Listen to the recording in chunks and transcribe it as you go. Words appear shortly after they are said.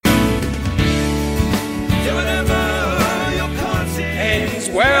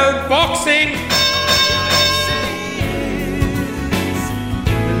boxing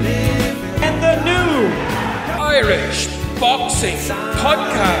and the new Irish Boxing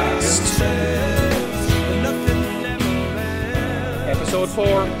Podcast. Episode 4.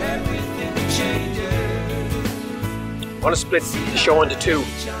 I want to split the show into two.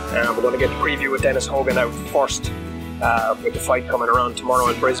 We're going to get the preview with Dennis Hogan out first, with the fight coming around tomorrow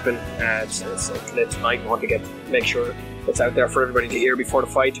in Brisbane. It's late tonight. We want to make sure it's out there for everybody to hear before the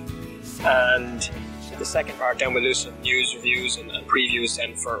fight. And the second part, then we'll do some news, reviews, and previews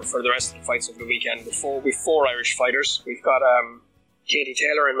then for the rest of the fights of the weekend. Before Irish fighters, we've got Katie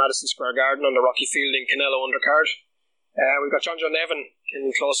Taylor in Madison Square Garden on the Rocky Fielding Canelo undercard. We've got John Nevin getting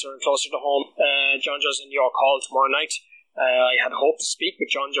closer and closer to home. John Joe's in York Hall tomorrow night. I had hoped to speak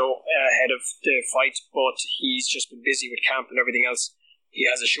with John Joe ahead of the fight, but he's just been busy with camp and everything else. He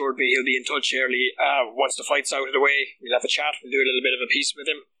has assured me he'll be in touch early once the fight's out of the way. We'll have a chat, we'll do a little bit of a piece with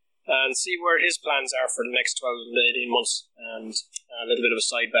him and see where his plans are for the next 12 to 18 months, and a little bit of a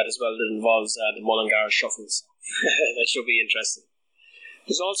side bet as well that involves the Mullingar shuffle, so that should be interesting.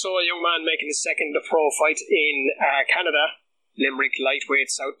 There's also a young man making his second pro fight in Canada, Limerick lightweight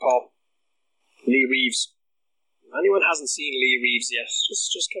southpaw Lee Reeves. If anyone hasn't seen Lee Reeves yet,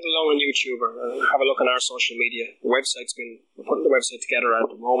 just get along on YouTube or have a look on our social media. We're putting the website together at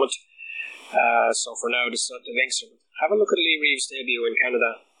the moment, so for now the links are. Have a look at Lee Reeves' debut in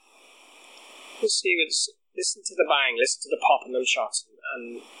Canada. Listen to the bang, listen to the pop in those shots,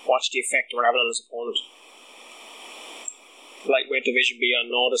 and watch the effect we're having on his opponent. Lightweight division beyond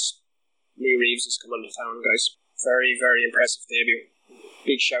notice. Lee Reeves is coming to town, guys. Very, very impressive debut.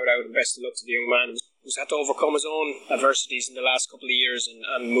 Big shout out and best of luck to the young man who's had to overcome his own adversities in the last couple of years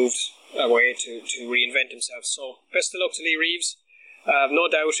and moved away to reinvent himself. So, best of luck to Lee Reeves. No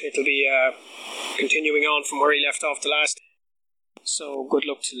doubt it'll be continuing on from where he left off the last. So, good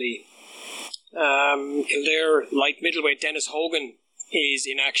luck to Lee. Kildare light middleweight Dennis Hogan is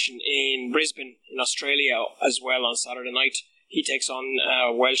in action in Brisbane in Australia as well on Saturday night. He takes on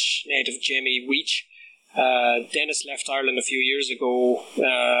Welsh native Jamie Weech. Dennis left Ireland a few years ago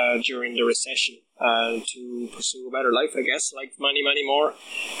during the recession to pursue a better life, I guess, like many more,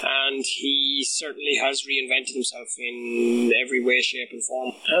 and he certainly has reinvented himself in every way, shape and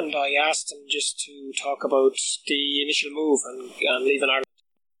form. And I asked him just to talk about the initial move and leaving Ireland.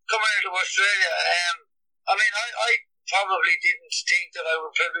 Coming to Australia, I probably didn't think that I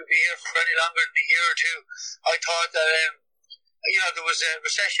would probably be here for any longer than a year or two. I thought that there was a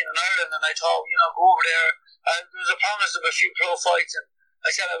recession in Ireland, and I thought, go over there. There was a promise of a few pro fights, and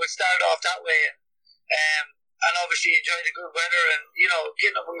I said I would start off that way, and obviously enjoy the good weather, and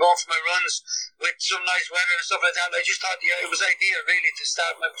getting up and going for my runs with some nice weather and stuff like that. I just thought it was ideal really to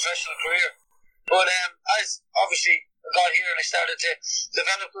start my professional career. But as obviously I got here and I started to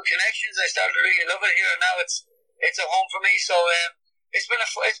develop good connections, I started to really love it here, and now it's a home for me. So it's been a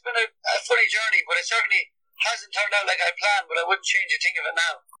funny journey, but it certainly hasn't turned out like I planned. But I wouldn't change a thing of it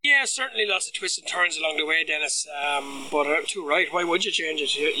now. Yeah, certainly lots of twists and turns along the way, Dennis. But too right. Why would you change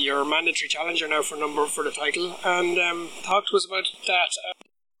it? You're a mandatory challenger now for the title, and talk to us about that.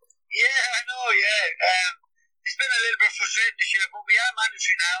 Yeah, I know. Yeah, it's been a little bit frustrating this year, but we are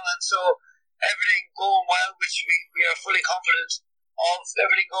mandatory now, and so everything going well, which we are fully confident of.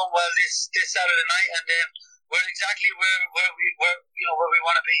 Everything going well this Saturday night, and we're exactly where we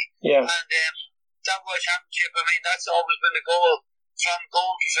want to be. Yeah. And that World Championship, that's always been the goal from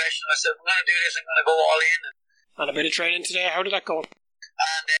going professional. I said, I'm going to do this, I'm going to go all in. And a bit of training today, how did that go?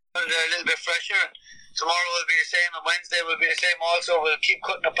 And they're a little bit fresher. Tomorrow will be the same, and Wednesday will be the same also. We'll keep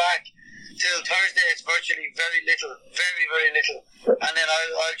cutting it back till Thursday. It's virtually very little, very, very little. And then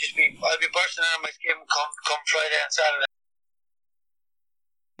I'll be bursting out of my skin come Friday and Saturday.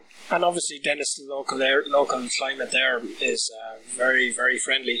 And obviously, Dennis, the local climate there is very, very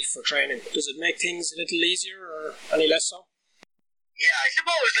friendly for training. Does it make things a little easier or any less so? Yeah, I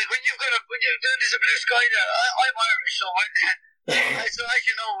suppose. Like when there's a blue sky there, I'm Irish, so so as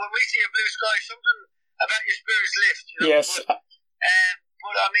you know, when we see a blue sky, something about your spirits lift. Yes. But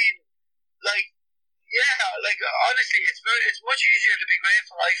honestly, it's much easier to be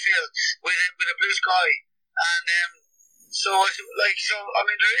grateful, I feel, with a blue sky, and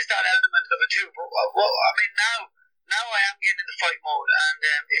there is that element of it too. But now I am getting in the fight mode,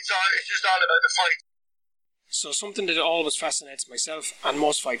 and it's just all about the fight. So something that always fascinates myself and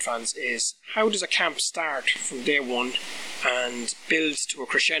most fight fans is how does a camp start from day one and build to a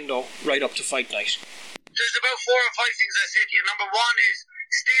crescendo right up to fight night? There's about 4 or 5 things I say to you. Number 1 is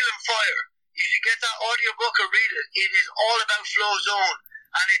Steel and Fire. You should get that audio book or read it. It is all about Flow Zone,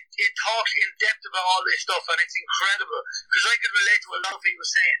 and it talks in depth about all this stuff, and it's incredible because I could relate to a lot of people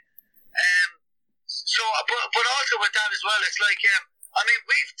saying. But also with that as well, it's like,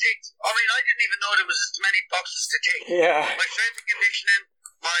 we've ticked. I didn't even know there was as many boxes to tick. Yeah. My strength and conditioning,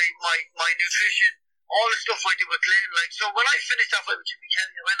 my nutrition, all the stuff I do with Glenn. Like, so when I finished off with Jimmy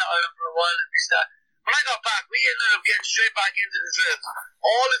Kelly, I went to Ireland for a while and this that. When I got back, we ended up getting straight back into the drill.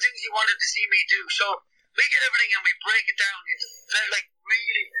 All the things he wanted to see me do. So we get everything and we break it down into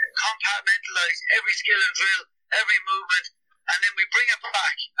really compartmentalize every skill and drill, every movement, and then we bring it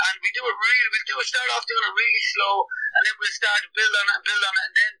back and we do it we'll start off doing it really slow, and then we'll start to build on it,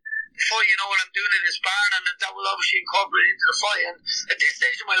 and then before you know what I'm doing it is barn, and that will obviously incorporate into the fight. And at this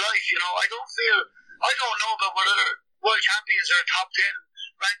stage of my life, I don't know about what other world champions or top 10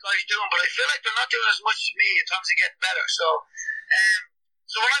 ranked guys doing, but I feel like they're not doing as much as me in terms of getting better.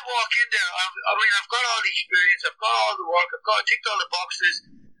 So when I walk in there, I've got all the experience, I've got all the work, I've ticked all the boxes.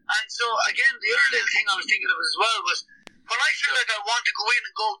 And so again, the other little thing I was thinking of as well was, when I feel like I want to go in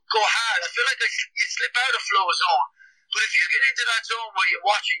and go hard, I feel like you slip out of flow zone. But if you get into that zone where you're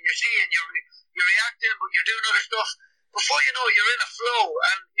watching, you're seeing, you're reacting, but you're doing other stuff, before you know it, you're in a flow,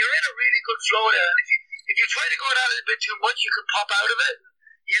 and you're in a really good flow there. And if you try to go that a little bit too much, you could pop out of it.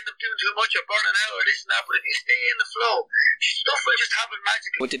 You end up doing too much or burning out or this and that. But if you stay in the flow, stuff will just happen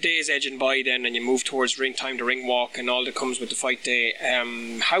magically. With the days edging by then and you move towards ring time to ring walk and all that comes with the fight day,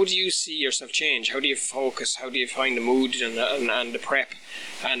 how do you see yourself change? How do you focus? How do you find the mood and the prep?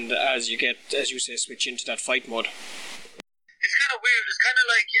 And as you say, switch into that fight mode? It's kind of weird. It's kind of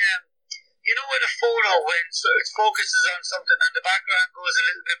like, when a photo, when it focuses on something and the background goes a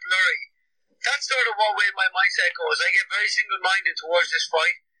little bit blurry. That's sort of what way my mindset goes. I get very single-minded towards this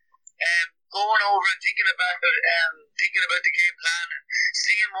fight, going over and thinking about the game plan and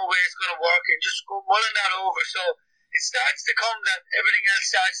seeing what way it's going to work and just mulling that over. So it starts to come that everything else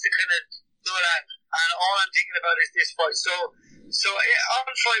starts to kind of do that, and all I'm thinking about is this fight. So on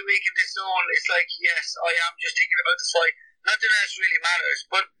fight week in this zone, it's like, yes, I am just thinking about the fight. Nothing else really matters,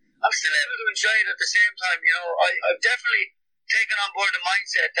 but I'm still able to enjoy it at the same time. I've definitely taken on board the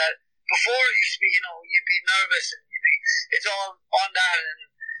mindset that before it used to be, you'd be nervous and it's all on that and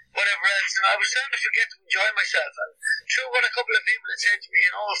whatever else. And I was starting to forget to enjoy myself. And through what a couple of people had said to me,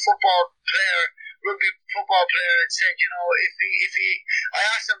 an old rugby football player had said, I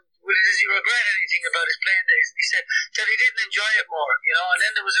asked him, does he regret anything about his playing days? And he said that he didn't enjoy it more, And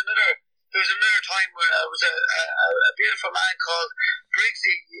then there was another time when a beautiful man called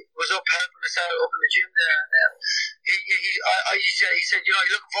Briggsy was up helping us out up in the gym there, and he said, you're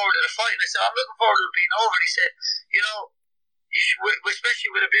looking forward to the fight, and I said, I'm looking forward to it being over. And he said, you should,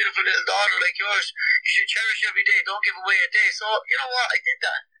 especially with a beautiful little daughter like yours, you should cherish every day, don't give away a day. So you know what, I did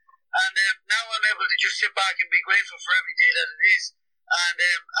that, and now I'm able to just sit back and be grateful for every day that it is.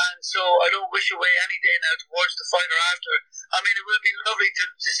 And so I don't wish away any day now towards the fight or after. It will be lovely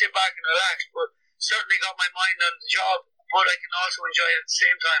to sit back and relax, but certainly got my mind on the job, but I can also enjoy it at the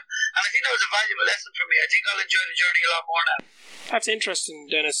same time. And I think that was a valuable lesson for me. I think I'll enjoy the journey a lot more now. That's interesting,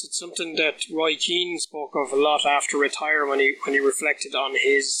 Dennis. It's something that Roy Keane spoke of a lot after retire when he reflected on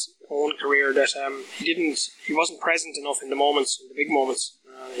his own career, that he wasn't present enough in the moments, in the big moments.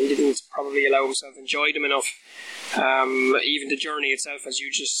 He didn't probably allow himself to enjoy them enough. Even the journey itself, as you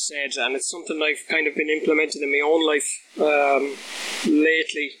just said, and it's something I've kind of been implementing in my own life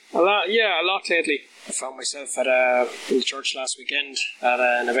lately. A lot lately. I found myself in the church last weekend at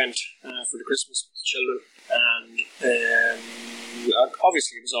an event for the Christmas with the children, and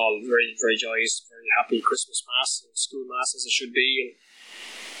obviously it was all very, very joyous, very happy Christmas mass and school mass as it should be.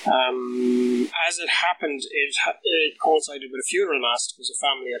 And as it happened, it coincided with a funeral mass. There was a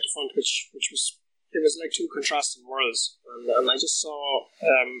family at the front, which was like two contrasting worlds, and I just saw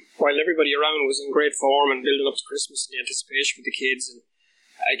while everybody around was in great form and building up to Christmas and the anticipation with the kids, and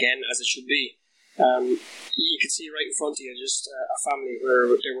again as it should be, you could see right in front of you just a family where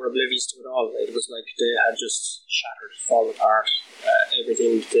they were oblivious to it all. It was like they had just shattered, fallen apart.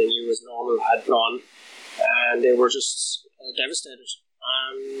 Everything they knew as normal had gone, and they were just devastated.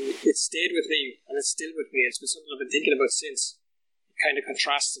 It stayed with me, and it's still with me. It's been something I've been thinking about since. It kind of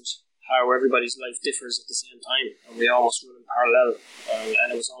contrasted how everybody's life differs at the same time, and we almost run in parallel, and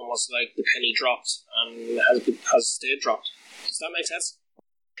it was almost like the penny dropped and has stayed dropped. Does that make sense?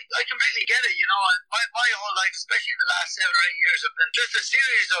 I completely get it, and my whole life, especially in the last 7 or 8 years, have been just a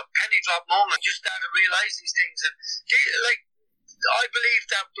series of penny drop moments, just starting to realise these things. And I believe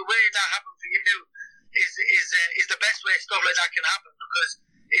that the way that happened for you is the best way stuff like that can happen, because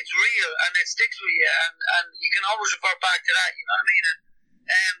it's real and it sticks with you, and you can always revert back to that, you know what I mean?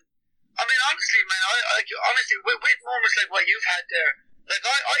 And honestly, man, honestly, with moments like what you've had there, like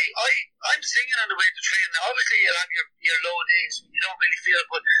I'm singing on the way to training. Now, obviously, you'll have your low days when you don't really feel it,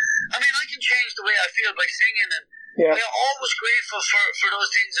 but feel by singing, and Yeah. I'm always grateful for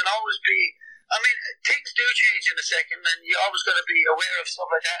those things, and always be. I mean, things do change in a second, and you always got to be aware of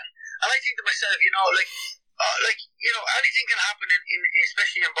stuff like that. And I think to myself, anything can happen in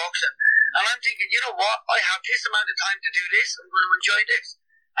especially in boxing. And I'm thinking, you know what? I have this amount of time to do this. I'm going to enjoy this,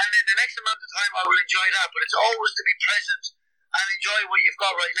 and then the next amount of time I will enjoy that. But it's always to be present and enjoy what you've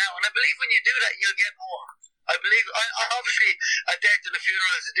got right now. And I believe when you do that, you'll get more. I believe, obviously, a death and a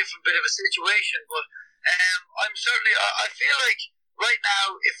funeral is a different bit of a situation, but I'm certainly, I feel like right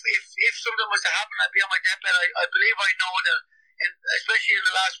now, if something was to happen, I'd be on my deathbed. I believe I know that, especially in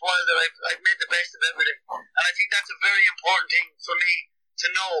the last while, that I've made the best of everything. And I think that's a very important thing for me to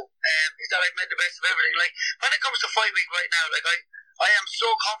know, is that I've made the best of everything. Like, when it comes to fight week right now, like, I am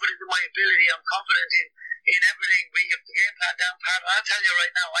so confident in my ability. I'm confident in everything. We have the game plan down pat. I'll tell you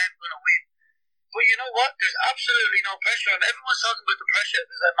right now, I am going to win. But you know what? There's absolutely no pressure. And everyone's talking about the pressure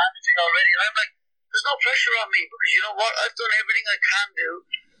because I'm managing already. And I'm like, there's no pressure on me, because you know what? I've done everything I can do.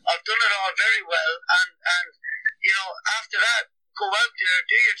 I've done it all very well. And you know, after that, go out there,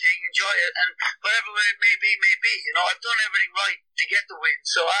 do your thing, enjoy it, and whatever it may be, may be. You know, I've done everything right to get the win.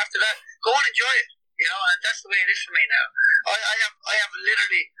 So after that, go and enjoy it. You know, and that's the way it is for me now. I have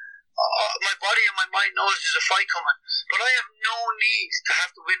literally, my body and my mind knows there's a fight coming, but I have no need to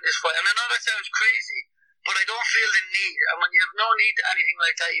have to win this fight. And I know that sounds crazy, but I don't feel the need. And when you have no need to anything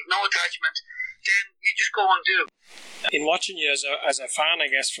like that, you have no attachment, then you just go and do. In watching you as a fan, I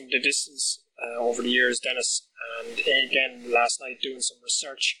guess, from the distance over the years, Dennis, and again last night doing some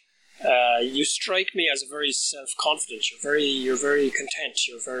research, you strike me as a very self-confident. You're very content.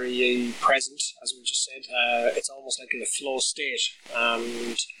 You're very present, as we just said. It's almost like in a flow state,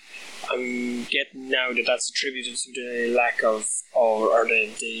 and I'm getting now that that's attributed to the lack of, or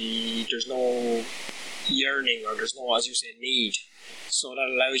the there's no yearning, or there's no, as you say, need. So that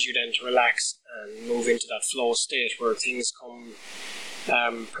allows you then to relax and move into that flow state where things come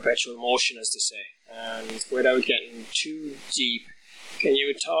perpetual motion, as they say, and without getting too deep. Can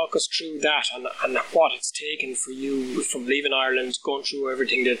you talk us through that and what it's taken for you from leaving Ireland, going through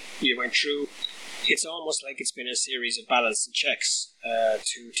everything that you went through? It's almost like it's been a series of balancing checks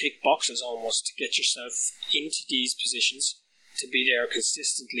to tick boxes almost to get yourself into these positions, to be there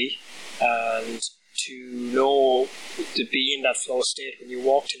consistently, and to know to be in that flow state when you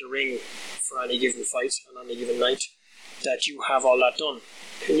walk to the ring for any given fight and on any given night, that you have all that done.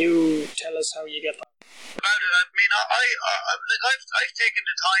 Can you tell us how you get that? About it, I mean, I've taken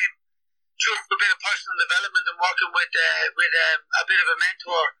the time through a bit of personal development and working with a bit of a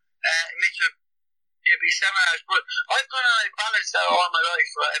mentor, Mitchell, be seminars. But I've gone and I've balanced out all my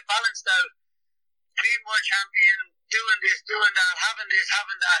life. Right? I've balanced out being world champion, doing this, doing that, having this,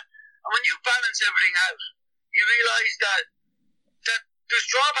 having that. And when you balance everything out, you realise that there's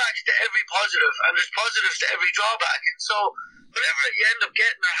drawbacks to every positive, and there's positives to every drawback. And so whatever you end up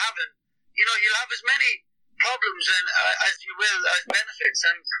getting or having, you know, you'll have as many problems as you will as benefits,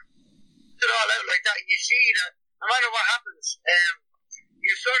 and put it all out like that, and you see that no matter what happens,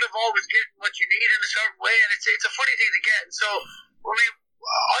 you sort of always getting what you need in a certain way, and it's a funny thing to get. And so, I mean,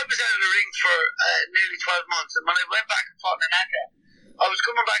 I was out of the ring for nearly 12 months, and when I went back and fought Nanaka, I was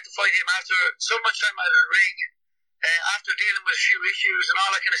coming back to fight him after so much time out of the ring, and after dealing with a few issues and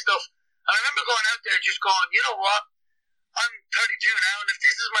all that kind of stuff. And I remember going out there just going, you know what? I'm 32 now, and if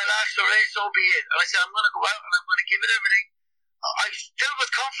this is my last foray, so be it. And I said, I'm going to go out and I'm going to give it everything. I still was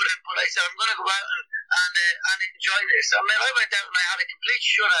confident, but I said, I'm going to go out and enjoy this. I mean, I went out and I had a complete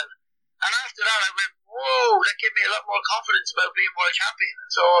shutout. And after that, I went, whoa, that gave me a lot more confidence about being world champion.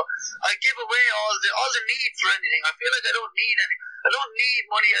 And so I give away all the need for anything. I feel like I don't need any. I don't need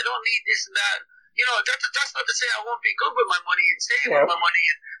money. I don't need this and that. You know, that's not to say I won't be good with my money and save with my money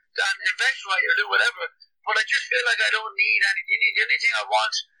and invest right or do whatever. But I just feel like I don't need anything. The only thing I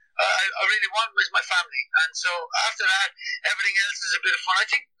want, I really want, is my family. And so after that, everything else is a bit of fun. I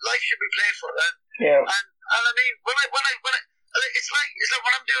think life should be playful. And I mean, when I it's like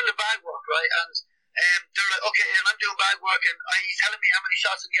when I'm doing the bag work, right? And they're like, okay, and I'm doing bag work, and he's telling me how many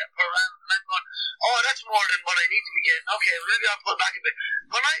shots I'm getting per round, and I'm going, oh, that's more than what I need to be getting. Okay, well, maybe I'll pull back a bit.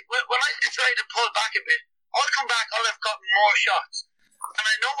 When I decide to pull back a bit, I'll come back, I'll have gotten more shots. And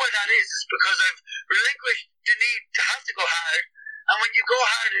I know why that is. It's because I've relinquished the need to have to go hard. And when you go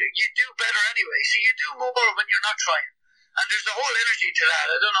harder, you do better anyway. So you do more when you're not trying. And there's a whole energy to that.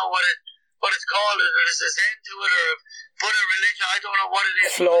 I don't know what it's called. There's a zen to it, or a Buddha religion. I don't know what it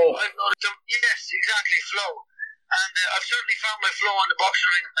is. Flow. I've noticed yes, exactly, flow. And I've certainly found my flow on the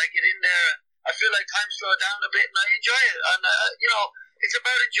boxing ring. I get in there, and I feel like time slowed down a bit, and I enjoy it. And you know, it's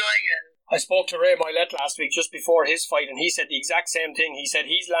about enjoying it. I spoke to Ray Moylett last week just before his fight, and he said the exact same thing. He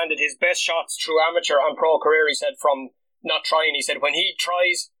said he's landed his best shots through amateur and pro career. He said from not trying. He said when he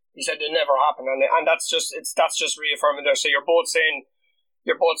tries, he said it'll never happen, and that's just reaffirming there. So you're both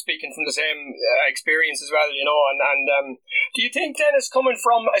speaking from the same experience as well, you know. And do you think, Dennis, coming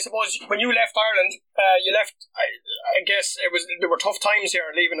from, I suppose, when you left Ireland, you left. I guess there were tough times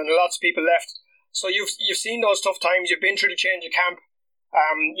here leaving, and lots of people left. So you've seen those tough times. You've been through the change of camp.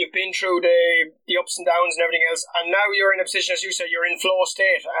 You've been through the ups and downs and everything else, and now you're in a position, as you say, you're in flow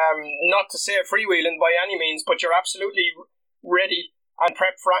state. Not to say freewheeling by any means, but you're absolutely ready and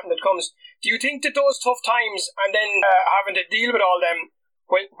prepped for anything that comes. Do you think that those tough times and then having to deal with all them,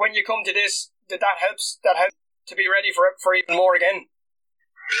 when you come to this, that helps to be ready for even more again?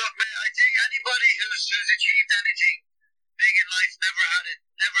 Look, man, I think anybody who's achieved anything big in life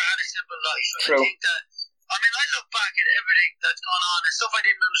never had a simple life. And True. I think that, I look back at everything that's gone on and stuff I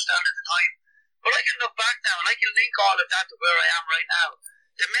didn't understand at the time. But I can look back now and I can link all of that to where I am right now.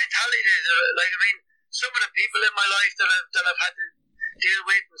 The mentality, some of the people in my life that I've had to deal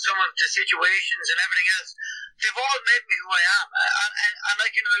with and some of the situations and everything else, they've all made me who I am. And I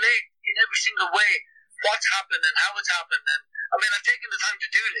can relate in every single way what's happened and how it's happened. And I've taken the time to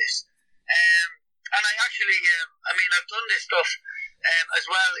do this. And I actually, I've done this stuff as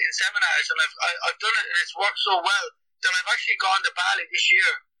well in seminars, and I've done it, and it's worked so well that I've actually gone to Bali this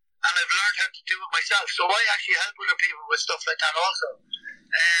year, and I've learned how to do it myself. So I actually help other people with stuff like that also.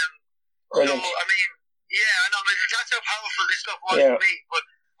 That's how powerful this stuff was for me. But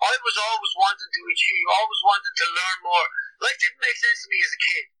I was always wanting to achieve, always wanting to learn more. Life didn't make sense to me as a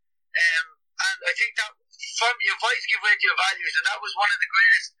kid, and I think that from your voice give way to your values, and that was one of the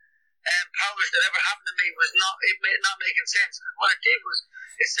greatest powers that ever happened to me, was not making sense, because what it did was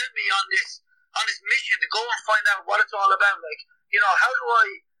it sent me on this mission to go and find out what it's all about. Like,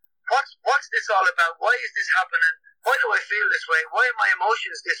 what's this all about? Why is this happening? Why do I feel this way? Why are my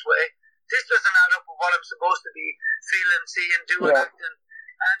emotions this way? This doesn't add up with what I'm supposed to be feeling, seeing, doing, acting.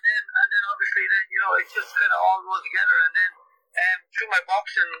 And then obviously it just kind of all rolled together. And then through my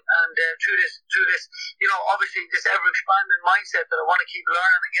boxing and through this, obviously this ever-expanding mindset that I want to keep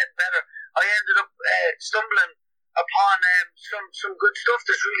learning and getting better, I ended up stumbling upon some good stuff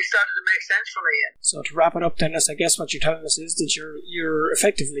that's really started to make sense for me. So to wrap it up, Dennis, I guess what you're telling us is that you're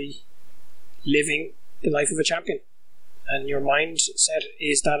effectively living the life of a champion, and your mindset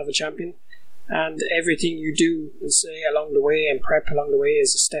is that of a champion, and everything you do and say along the way and prep along the way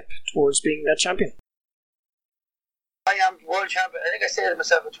is a step towards being that champion. I am world champion. I think I say it to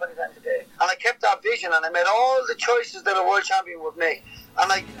myself 20 times a day. And I kept that vision, and I made all the choices that a world champion would make.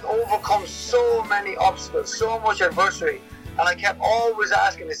 And I overcome so many obstacles, so much adversity. And I kept always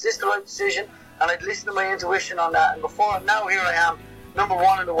asking, is this the right decision? And I'd listen to my intuition on that. And now here I am, number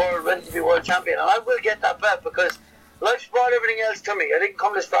one in the world, ready to be world champion. And I will get that belt, because life's brought everything else to me. I didn't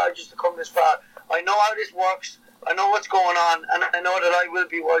come this far just to come this far. I know how this works. I know what's going on. And I know that I will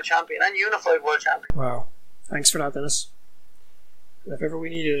be world champion and unified world champion. Wow. Thanks for that, Dennis. If ever we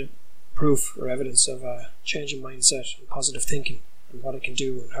needed proof or evidence of a change in mindset and positive thinking and what it can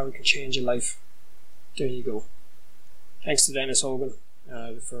do and how it can change a life, there you go. Thanks to Dennis Hogan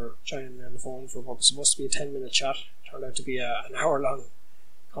for joining me on the phone for what was supposed to be a 10-minute chat. It turned out to be an hour-long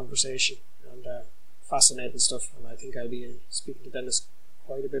conversation, and fascinating stuff. And I think I'll be speaking to Dennis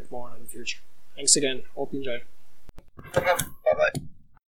quite a bit more in the future. Thanks again. Hope you enjoyed. Bye-bye.